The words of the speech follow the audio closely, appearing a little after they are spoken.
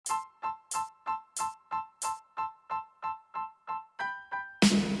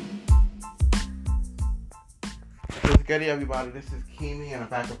good day, everybody? This is Kehlani, and I'm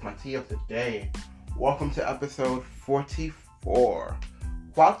back with my tea of the day. Welcome to episode 44.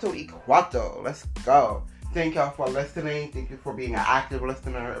 Cuatro y cuatro. Let's go. Thank y'all for listening. Thank you for being an active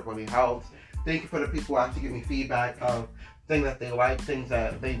listener. It really helps. Thank you for the people who actually give me feedback of things that they like, things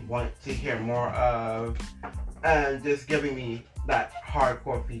that they want to hear more of, and just giving me that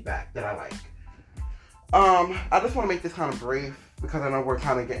hardcore feedback that I like. I just want to make this kind of brief because I know we're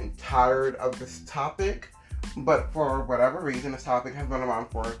kind of getting tired of this topic, but for whatever reason, this topic has been around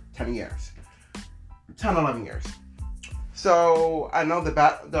for 11 years. So I know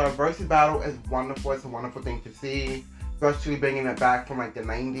the versus battle is wonderful. It's a wonderful thing to see, especially bringing it back from like the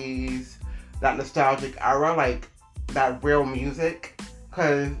 90s, that nostalgic era, like that real music,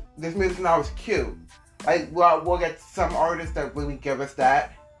 because this music now is cute. Like we'll get some artists that really give us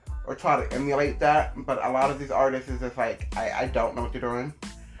that or try to emulate that, but a lot of these artists is just like, I don't know what they're doing.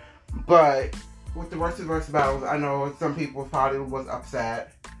 But with the versus battles, I know some people probably was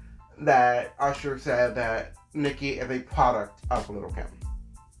upset that Usher said that Nicki is a product of Lil' Kim.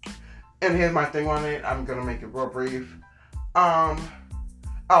 And here's my thing on it. I'm gonna make it real brief. And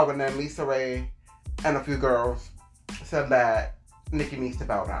then Lisa Ray and a few girls said that Nicki needs to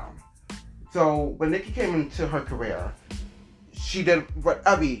bow down. So when Nicki came into her career, she did what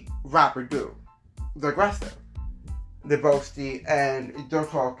every rapper do. They're aggressive. They're boasty, and they're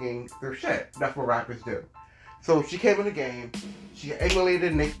talking their shit. That's what rappers do. So she came in the game. She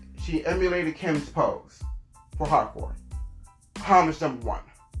emulated Kim's pose for hardcore. Homage number one.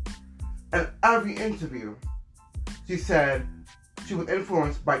 In every interview, she said she was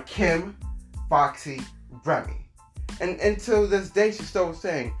influenced by Kim, Foxy, Remy. And until this day, she's still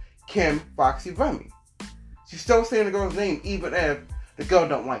saying Kim, Foxy, Remy. She's still saying the girl's name even if the girl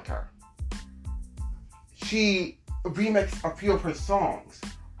don't like her. She remixed a few of her songs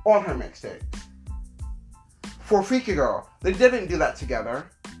on her mixtapes. For Freaky Girl, they didn't do that together.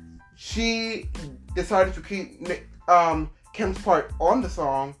 She decided to keep Kim's part on the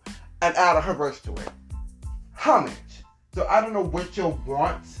song and added her verse to it. Homage. So I don't know what you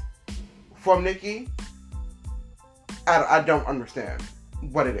want from Nicki. I don't understand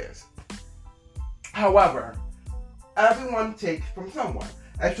what it is. However, everyone takes from someone.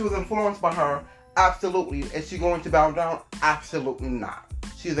 If she was influenced by her, absolutely. Is she going to bow down? Absolutely not.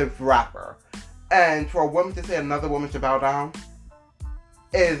 She's a rapper. And for a woman to say another woman should bow down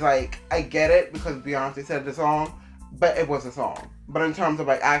is like, I get it because Beyonce said the song, but it was a song. But in terms of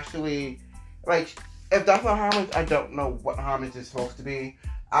like actually, like, if that's not homage, I don't know what homage is supposed to be.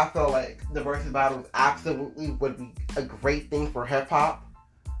 I feel like the versus battles absolutely would be a great thing for hip hop.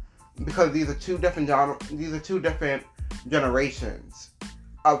 Because these are two different generations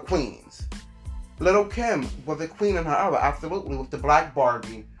of queens. Lil' Kim was a queen in her era, absolutely, with the Black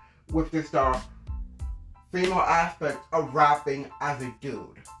Barbie, with this female aspect of rapping as a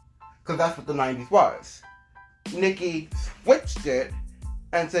dude. Because that's what the 90s was. Nicki switched it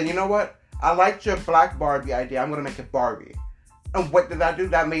and said, you know what? I liked your Black Barbie idea, I'm going to make it Barbie. And what did that do?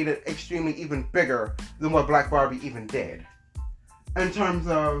 That made it extremely even bigger than what Black Barbie even did. In terms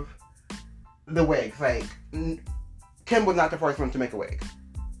of the wigs, like, Kim was not the first one to make a wig.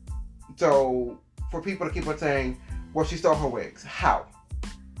 So, for people to keep on saying, well, she stole her wigs. How?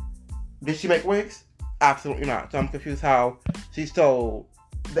 Did she make wigs? Absolutely not. So I'm confused how she stole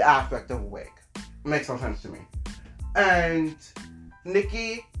the aspect of a wig. It makes no sense to me. And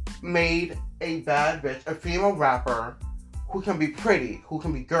Nicki made a bad bitch, a female rapper, who can be pretty, who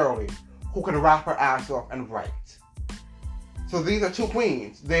can be girly, who can rap her ass off and write. So these are two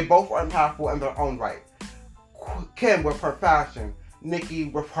queens. They both are impactful in their own right. Kim with her fashion, Nicki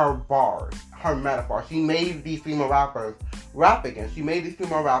with her bars, her metaphors. She made these female rappers rap again. She made these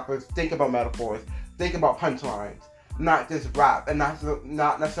female rappers think about metaphors, think about punchlines, not just rap, and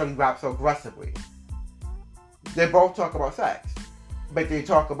not necessarily rap so aggressively. They both talk about sex, but they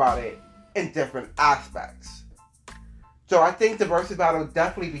talk about it in different aspects. So I think the versus battle would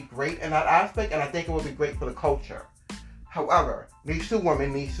definitely be great in that aspect, and I think it would be great for the culture. However, these two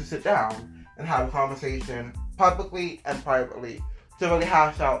women need to sit down and have a conversation publicly and privately to really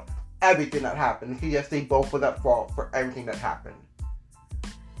hash out everything that happened. Yes, they both were at fault for everything that happened.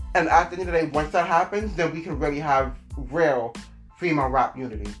 And at the end of the day, once that happens, then we can really have real female rap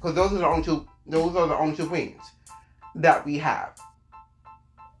unity. Because those are the only two queens that we have.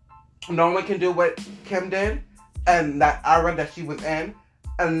 No one can do what Kim did and that era that she was in,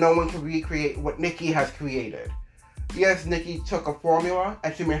 and no one can recreate what Nicki has created. Yes, Nicki took a formula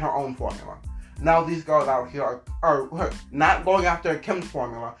and she made her own formula. Now these girls out here are not going after Kim's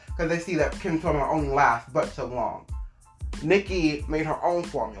formula because they see that Kim's formula only lasts but so long. Nicki made her own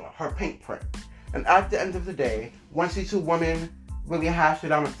formula, her pink print. And at the end of the day, once these two women really hash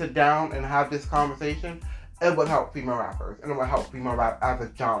it out and sit down and have this conversation, it will help female rappers. And it will help female rap as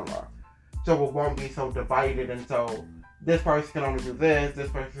a genre. So it won't be so divided and so this person can only do this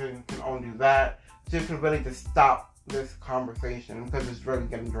person can only do that. So you can really just stop this conversation because it's really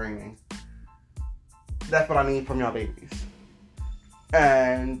getting draining. That's what I need from y'all ladies.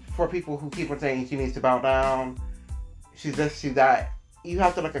 And for people who keep on saying she needs to bow down, she's this, she's that, you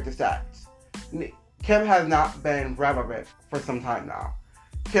have to look at the stats. Kim has not been relevant for some time now.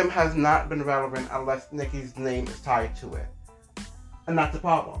 Kim has not been relevant unless Nicki's name is tied to it. And that's the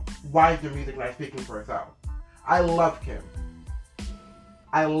problem. Why is your music not speaking for itself? I love Kim.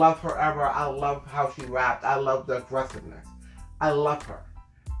 I love her ever. I love how she rapped. I love the aggressiveness. I love her.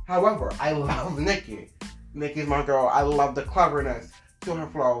 However, I love Nicki. Nicki's my girl. I love the cleverness to her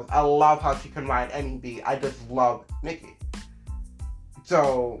flows. I love how she can ride any beat. I just love Nicki.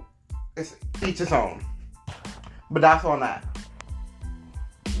 So, it's each his own. But that's on that.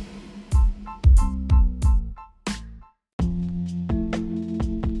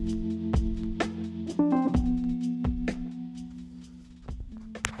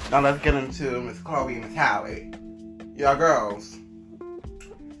 Now let's get into Ms. Chloe and Ms. Halle. Y'all girls.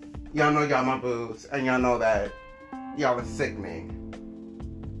 Y'all know y'all my boos, and y'all know that y'all are sickening.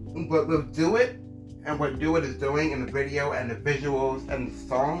 But with Do It, and what Do It is doing in the video and the visuals and the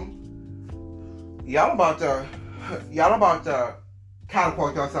song, y'all about to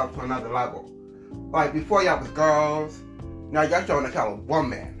catapult yourself to another level. Like before y'all was girls, now y'all showing that y'all a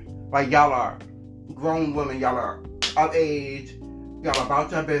woman. Like y'all are grown women, y'all are of age, y'all are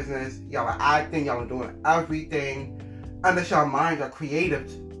about your business, y'all are acting, y'all are doing everything. And that your minds are creative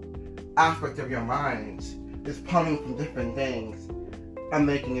aspect of your minds is pulling from different things and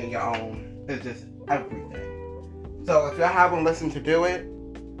making it your own. It's just everything. So if y'all haven't listened to Do It,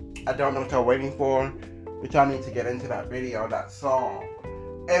 I don't know what y'all waiting for, but y'all need to get into that video, that song.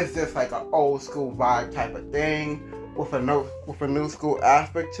 It's just like an old school vibe type of thing with a new school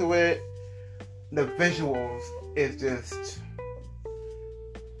aspect to it. The visuals is just,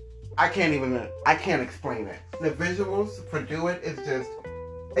 I can't explain it. The visuals for Do It is just,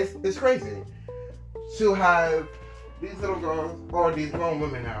 it's crazy. To have these little girls, or these grown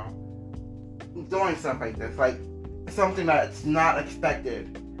women now, doing stuff like this, like something that's not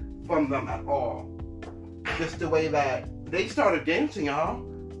expected from them at all. Just the way that they started dancing, y'all.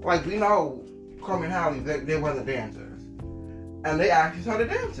 Like, we know Chloe and Halle, they were the dancers. And they actually started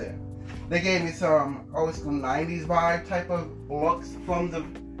dancing. They gave me some old school 90s vibe type of looks from the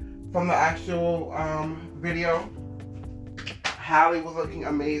actual video. Halle was looking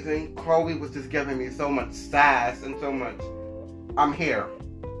amazing. Chloe was just giving me so much sass and so much, I'm here.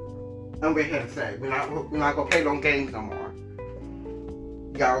 And we're here to stay. We're not gonna play no games no more.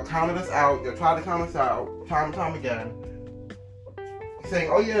 Y'all counted us out. Y'all tried to count us out time and time again. Saying,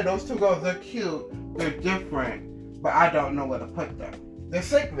 oh yeah, those two girls, they're cute. They're different. But I don't know where to put them. They're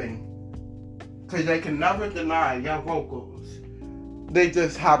sickening. Because they can never deny your vocals. They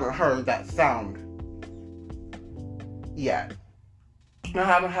just haven't heard that sound yet. They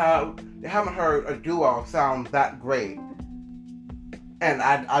haven't heard a duo sound that great. And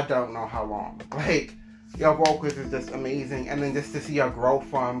I don't know how long. Like, your vocals is just amazing. And then just to see your growth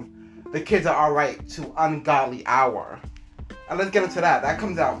from The Kids Are Alright to Ungodly Hour. And let's get into that. That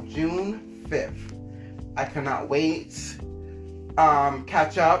comes out June 5th. I cannot wait.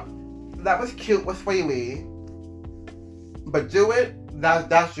 Catch Up. That was cute with Sway Lee. But Do It,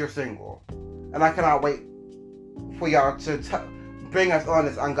 that's your single. And I cannot wait for y'all to bring us on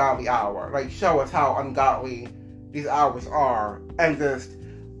this ungodly hour. Like, show us how ungodly these hours are. And just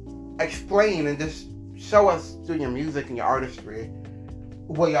explain and just show us through your music and your artistry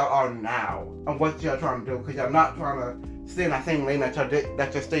where y'all are now. And what y'all trying to do. Because y'all not trying to stay in that same lane that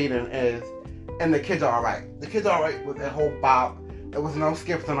your staying in is. And The Kids Are Alright. The Kids Are Alright was a whole bop. There was no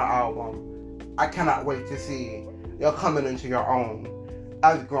skips on the album. I cannot wait to see y'all coming into your own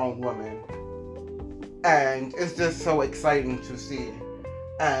as grown women. And it's just so exciting to see.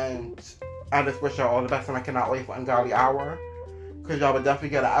 And I just wish y'all all the best, and I cannot wait for Ungodly Hour. Because y'all would definitely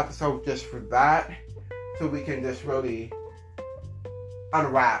get an episode just for that. So we can just really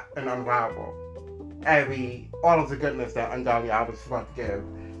unwrap and unravel all of the goodness that Ungodly Hour is about to give.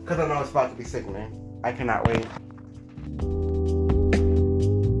 Because I know it's about to be sickening. I cannot wait.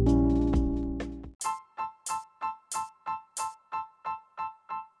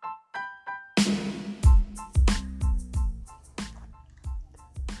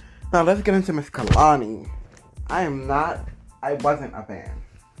 Now let's get into Ms.Kehlani. I wasn't a fan.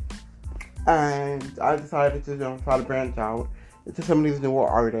 And I decided to try to branch out into some of these newer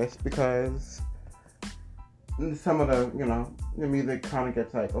artists because some of the music kind of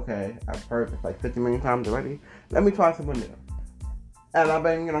gets like, okay, I've heard this like 50 million times already. Let me try something new. And I've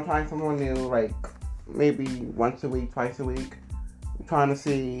been, trying something new like maybe once a week, twice a week. I'm trying to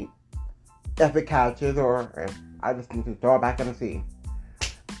see if it catches or if I just need to throw it back in the sea.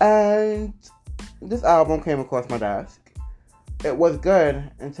 And this album came across my desk. It was good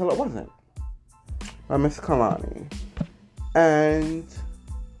until it wasn't. By Ms.Kehlani. And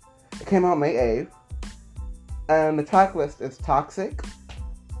it came out May 8th. And the track list is Toxic,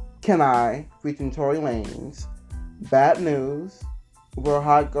 Can I, featuring Tory Lanez, Bad News, Real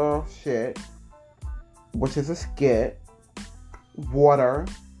Hot Girl Shit, which is a skit, Water,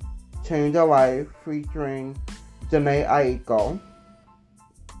 Change Your Life, featuring Janae Aiko,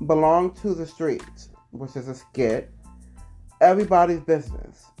 Belong to the Streets, which is a skit, Everybody's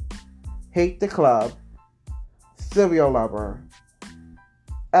Business, Hate the Club, Serial Lover,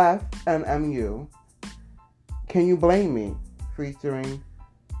 F and MU, Can You Blame Me, featuring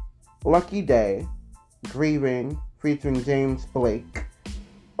Lucky Day, Grieving, featuring James Blake,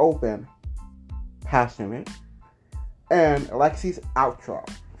 Open, Passionate, and Lexi's Outro,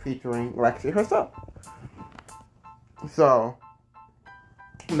 featuring Lexi herself. So,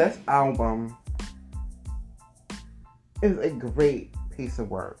 this album is a great piece of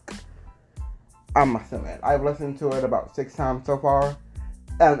work. I must admit, I've listened to it about 6 times so far,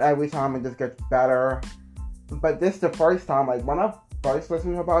 and every time it just gets better. But this is the first time, like, when I first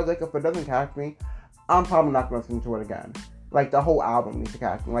listen to a project, if it doesn't catch me, I'm probably not going to listen to it again. Like, the whole album needs to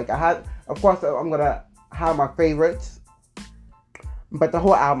catch me. Like, of course, I'm going to have my favorites, but the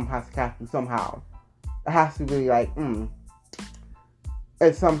whole album has to catch me somehow. It has to be like,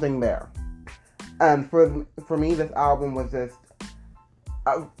 it's something there. And for me, this album was just,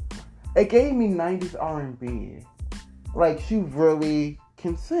 it gave me 90s R&B. Like, she really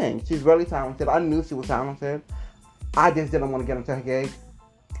can sing. She's really talented. I knew she was talented. I just didn't want to get into her gig.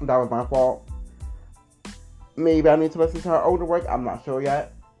 That was my fault. Maybe I need to listen to her older work. I'm not sure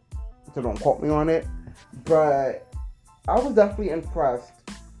yet. So don't quote me on it. But I was definitely impressed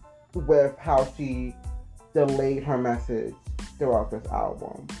with how she delayed her message throughout this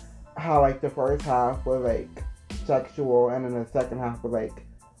album. How, like, the first half was, like, sexual, and then the second half was, like,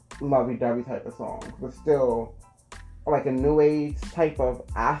 lovey-dovey type of songs. But still, like, a new age type of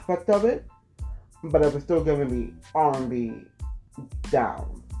aspect of it. But it was still giving me R&B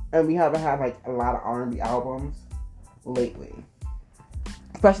down. And we haven't had, like, a lot of R&B albums lately.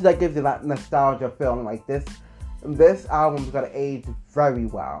 Especially that gives you that nostalgia feeling. Like, this album's gonna age very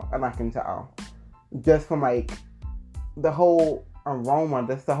well. And I can tell. Just from, like, the whole aroma,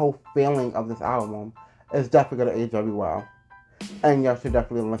 just the whole feeling of this album is definitely gonna age very well. And y'all should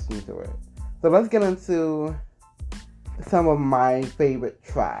definitely listen to it. So let's get into some of my favorite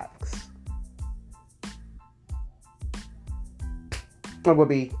tracks. It would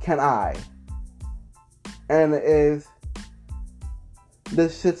be Can I? And it is,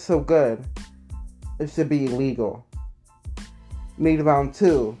 this shit's so good, it should be illegal. Need round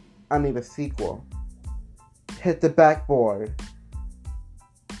 2, I need a sequel. Hit the backboard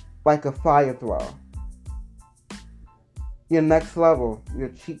like a fire throw. Your next level, your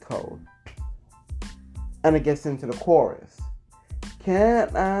cheat code. And it gets into the chorus.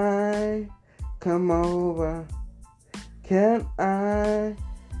 Can I come over? Can I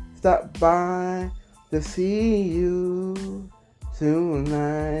stop by to see you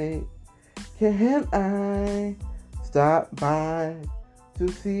tonight? Can I stop by to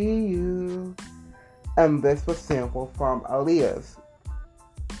see you? And this was sampled from Aaliyah's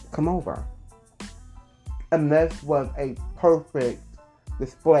Come Over. And this was a perfect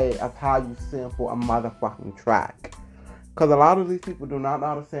display of how you sample a motherfucking track. Because a lot of these people do not know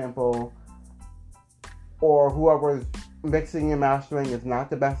how to sample, or whoever is mixing and mastering is not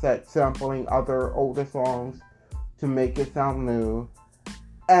the best at sampling other older songs to make it sound new.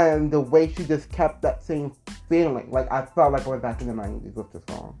 And the way she just kept that same feeling, like I felt like I was back in the 90s with the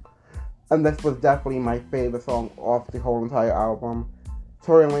song. And this was definitely my favorite song off the whole entire album.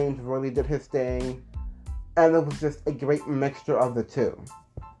 Tory Lanez really did his thing, and it was just a great mixture of the two.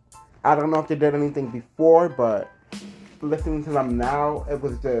 I don't know if they did anything before, but listening to them now, it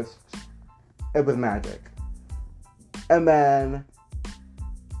was magic. And then,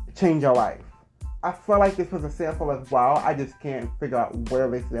 Change Your Life. I feel like this was a sample as well. I just can't figure out where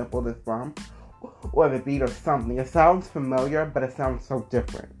they sampled this from, or the beat or something. It sounds familiar, but it sounds so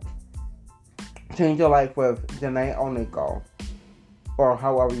different. Change Your Life with Janae Aiko, or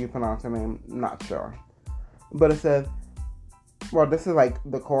however you pronounce her name, not sure. But it says, well, this is like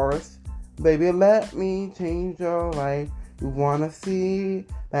the chorus. Baby, let me change your life. You wanna see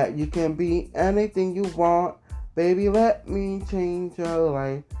that you can be anything you want. Baby, let me change your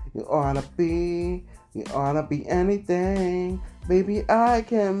life. You ought to be anything. Baby, I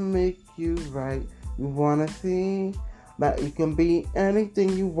can make you right. You wanna see that you can be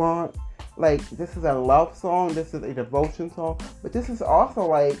anything you want. Like, this is a love song, this is a devotion song, but this is also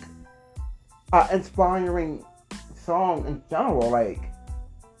like an inspiring song in general. Like,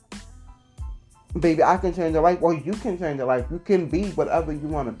 baby, I can change your life. Well, you can change your life. You can be whatever you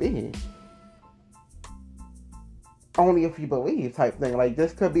want to be. Only if you believe, type thing. Like,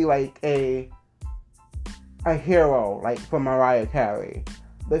 this could be like a hero, like from Mariah Carey.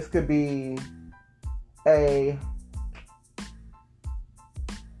 This could be a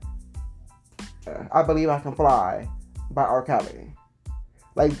I Believe I Can Fly by R. Kelly.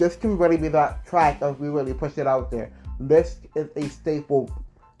 Like, this can really be that track if we really push it out there. This is a staple.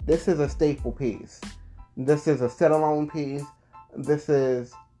 This is a staple piece. This is a sit-alone piece. This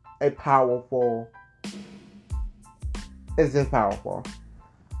is a powerful. It's just powerful.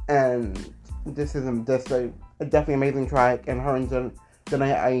 And this is just a definitely amazing track. And her and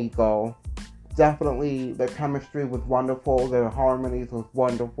Janae Aiko, definitely their chemistry was wonderful. Their harmonies was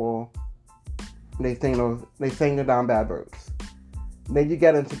wonderful. They sing the Down Bad Birds. Then you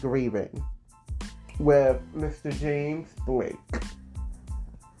get into Grieving with Mr. James Blake.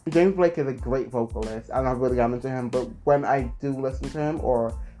 James Blake is a great vocalist. I'm not really got into him, but when I do listen to him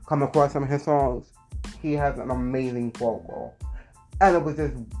or come across some of his songs, he has an amazing vocal. And it was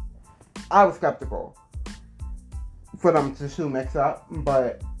just, I was skeptical for them to mix up,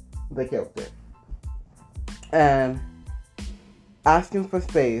 but they killed it. And Asking for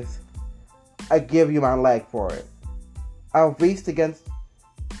Space, I give you my leg for it. I reached a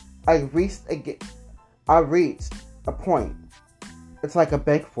point. It's like a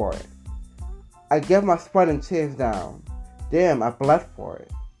beg for it. I give my sweat and tears down. Damn, I bled for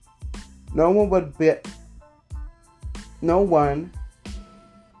it. No one would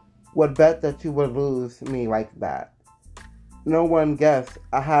bet that you would lose me like that. No one guessed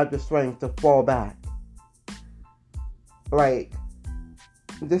I had the strength to fall back. Like,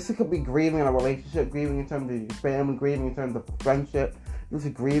 this could be grieving in a relationship, grieving in terms of your family, grieving in terms of friendship, this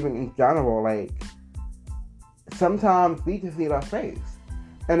is grieving in general. Like, sometimes we just need our space.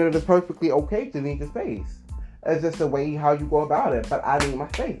 And it is perfectly okay to need the space. It's just the way how you go about it. But I need my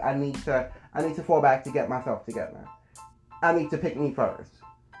space. I need to fall back to get myself together. I need to pick me first.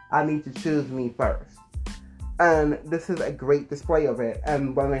 I need to choose me first. And this is a great display of it.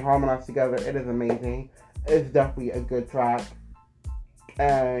 And when they harmonize together, it is amazing. It's definitely a good track.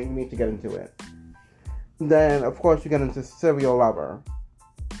 And you need to get into it. Then, of course, you get into Serial Lover.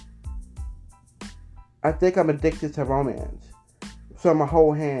 I think I'm addicted to romance. So my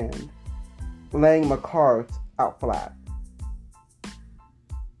whole hand, laying my cards out flat.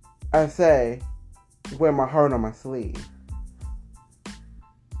 I say, wear my heart on my sleeve.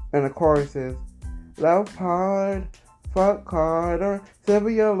 And the chorus is, love hard, fuck harder,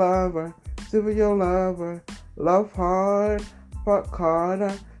 serial lover, love hard, fuck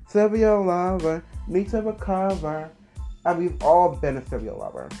harder, serial lover, need to recover. And we've all been a serial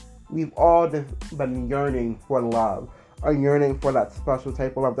lover. We've all just been yearning for love, or yearning for that special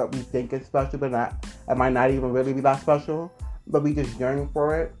type of love that we think is special, but it might not even really be that special, but we just yearn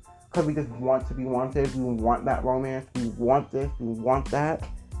for it, because we just want to be wanted, we want that romance, we want this, we want that.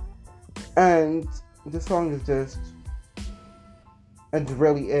 And this song is just, it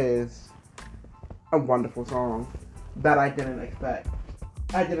really is a wonderful song that I didn't expect.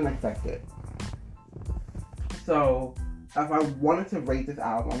 I didn't expect it. So, if I wanted to rate this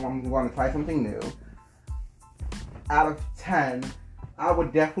album, I'm going to try something new. Out of 10, I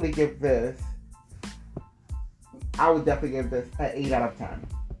would definitely give this an 8 out of 10.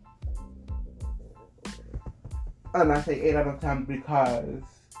 And I say 8 out of 10 because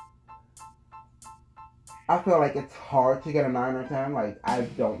I feel like it's hard to get a 9 or 10. Like, I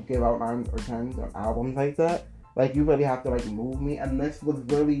don't give out 9 or 10s on albums like that. Like, you really have to, like, move me. And this was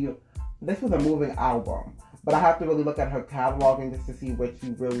a moving album. But I have to really look at her catalog and just to see what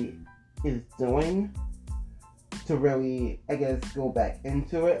she really is doing to really, I guess, go back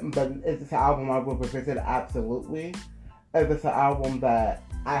into it. But is this an album I would revisit? Absolutely. Is this an album that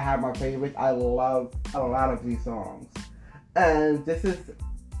I have my favorites? I love a lot of these songs. And this is,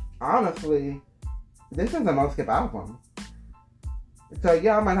 honestly, this is a no-skip album. So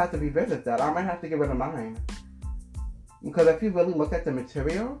yeah, I might have to revisit that. I might have to give it a 9. Because if you really look at the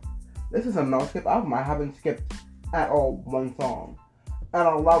material, this is a no-skip album. I haven't skipped at all one song. And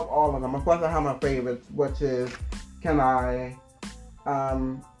I love all of them. Of course, I have my favorites, which is Can I,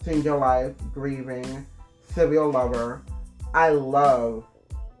 Change Your Life, Grieving, Serial Lover. I love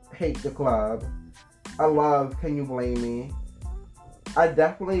Hate the Club. I love Can You Blame Me? I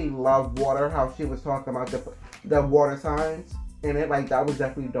definitely love Water, how she was talking about the water signs in it. Like, that was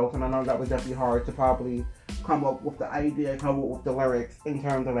definitely dope, and I know that was definitely hard to probably come up with the idea, come up with the lyrics in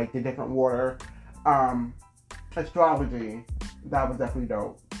terms of, like, the different water astrology. That was definitely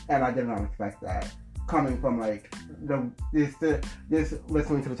dope, and I did not expect that. Coming from, like, this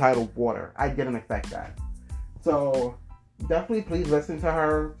listening to the title, Water. I didn't expect that. So, definitely please listen to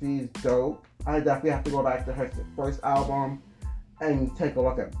her. She's dope. I definitely have to go back to her first album and take a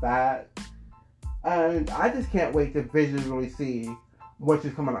look at that. And I just can't wait to visually see what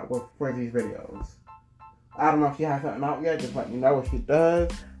she's coming up with for these videos. I don't know if she has something out yet, just let me know if she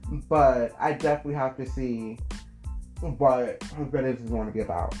does. But I definitely have to see what her videos is going to be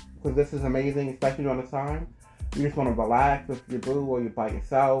about. Because this is amazing, especially during this time. You just want to relax with your boo or you're by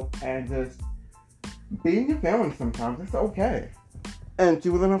yourself and just be in your feelings sometimes. It's okay. And she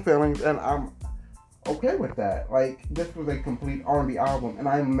was in her feelings, and I'm okay with that. Like, this was a complete R&B album, and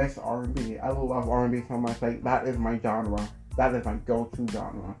I miss R&B. I love R&B so much. Like, that is my genre. That is my go-to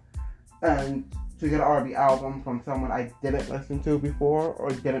genre. And to get an R&B album from someone I didn't listen to before or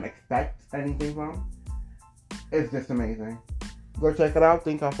didn't expect anything from, it's just amazing. Go check it out.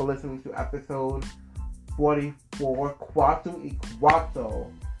 Thank y'all for listening to episode 44, Cuatro y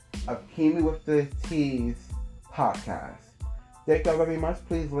Cuatro of Kimi with the T's podcast. Thank y'all very much.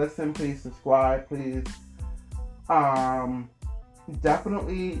 Please listen. Please subscribe. Please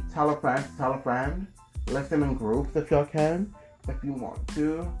definitely tell a friend. Listen in groups if y'all can, if you want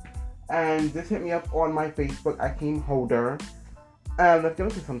to. And just hit me up on my Facebook, Akeem Holder. And let's get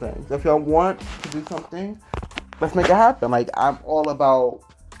into some things. If y'all want to do something, let's make it happen. Like, I'm all about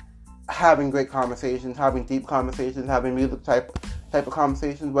having great conversations, having deep conversations, having music type of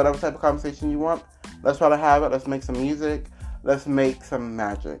conversations, whatever type of conversation you want. Let's try to have it. Let's make some music. Let's make some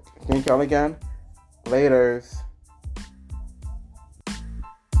magic. Thank y'all again. Laters.